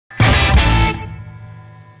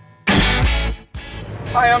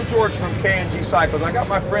Hi, I'm George from K&G Cycles. I got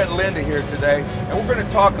my friend Linda here today, and we're going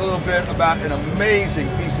to talk a little bit about an amazing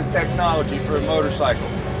piece of technology for a motorcycle,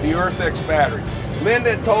 the EarthX battery.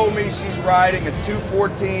 Linda told me she's riding a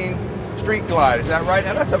 214 Street Glide. Is that right?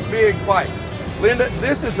 Now that's a big bike. Linda,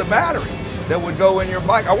 this is the battery that would go in your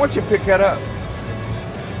bike. I want you to pick that up.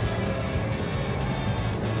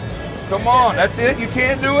 Come on, that's it? You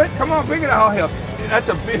can't do it? Come on, pick it up. I'll help you.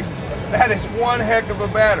 That is one heck of a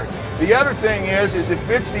battery. The other thing is it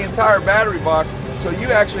fits the entire battery box, so you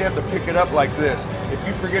actually have to pick it up like this. If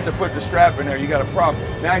you forget to put the strap in there, you got a problem.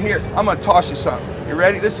 Now here, I'm gonna toss you something. You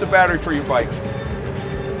ready? This is the battery for your bike.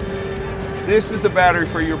 This is the battery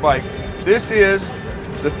for your bike. This is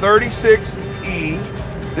the 36E.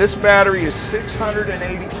 This battery is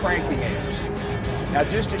 680 cranking amps. Now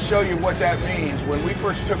just to show you what that means, when we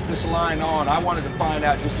first took this line on, I wanted to find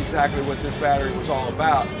out just exactly what this battery was all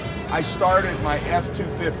about. I started my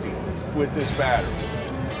F250 with this battery.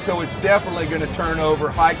 So it's definitely going to turn over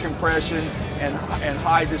high compression and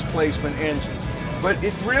high displacement engines. But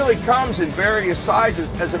it really comes in various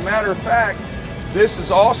sizes. As a matter of fact, this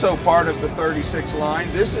is also part of the 36 line.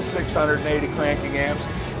 This is 680 cranking amps.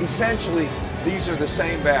 Essentially, these are the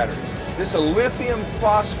same batteries. This is a lithium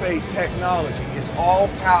phosphate technology. It's all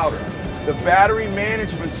powder. The battery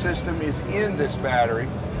management system is in this battery.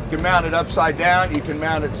 You can mount it upside down, you can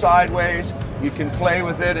mount it sideways, you can play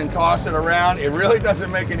with it and toss it around. It really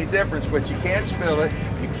doesn't make any difference, but you can't spill it,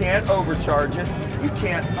 you can't overcharge it, you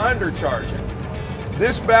can't undercharge it.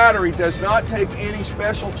 This battery does not take any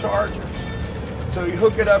special chargers. So you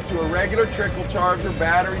hook it up to a regular trickle charger,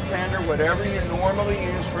 battery tender, whatever you normally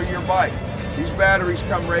use for your bike. These batteries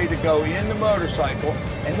come ready to go in the motorcycle.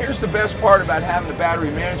 And here's the best part about having the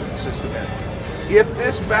battery management system in it. If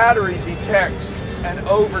this battery detects an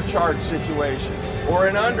overcharged situation or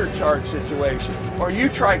an undercharged situation, or you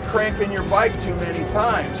try cranking your bike too many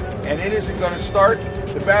times and it isn't going to start,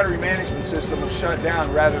 the battery management system will shut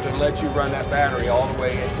down rather than let you run that battery all the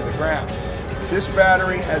way into the ground. This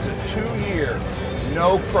battery has a 2-year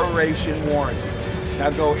no proration warranty.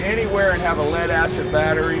 Now go anywhere and have a lead acid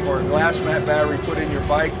battery or a glass mat battery put in your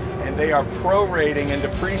bike, and they are prorating and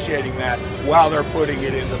depreciating that while they're putting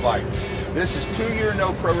it in the bike. This is 2-year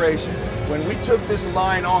no proration. When we took this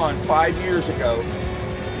line on 5 years ago,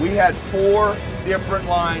 we had 4 different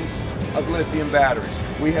lines of lithium batteries.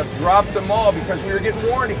 We have dropped them all because we were getting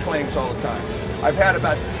warranty claims all the time. I've had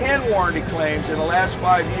about 10 warranty claims in the last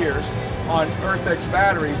 5 years on EarthX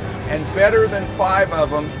batteries, and better than 5 of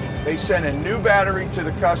them, they sent a new battery to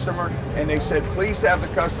the customer and they said, please have the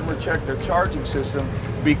customer check their charging system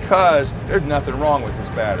because there's nothing wrong with this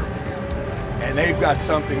battery. And they've got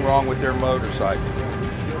something wrong with their motorcycle.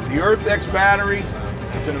 The EarthX battery,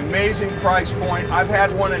 it's an amazing price point. I've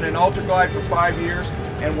had one in an Ultra Glide for 5 years,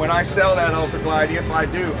 and when I sell that Ultra Glide, if I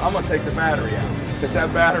do, I'm gonna take the battery out because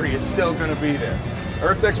that battery is still gonna be there.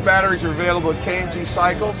 EarthX batteries are available at K&G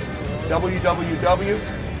Cycles,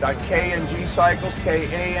 www.kndcycles,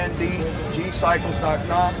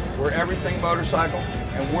 KANDGcycles.com. We're everything motorcycle,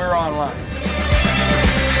 and we're online.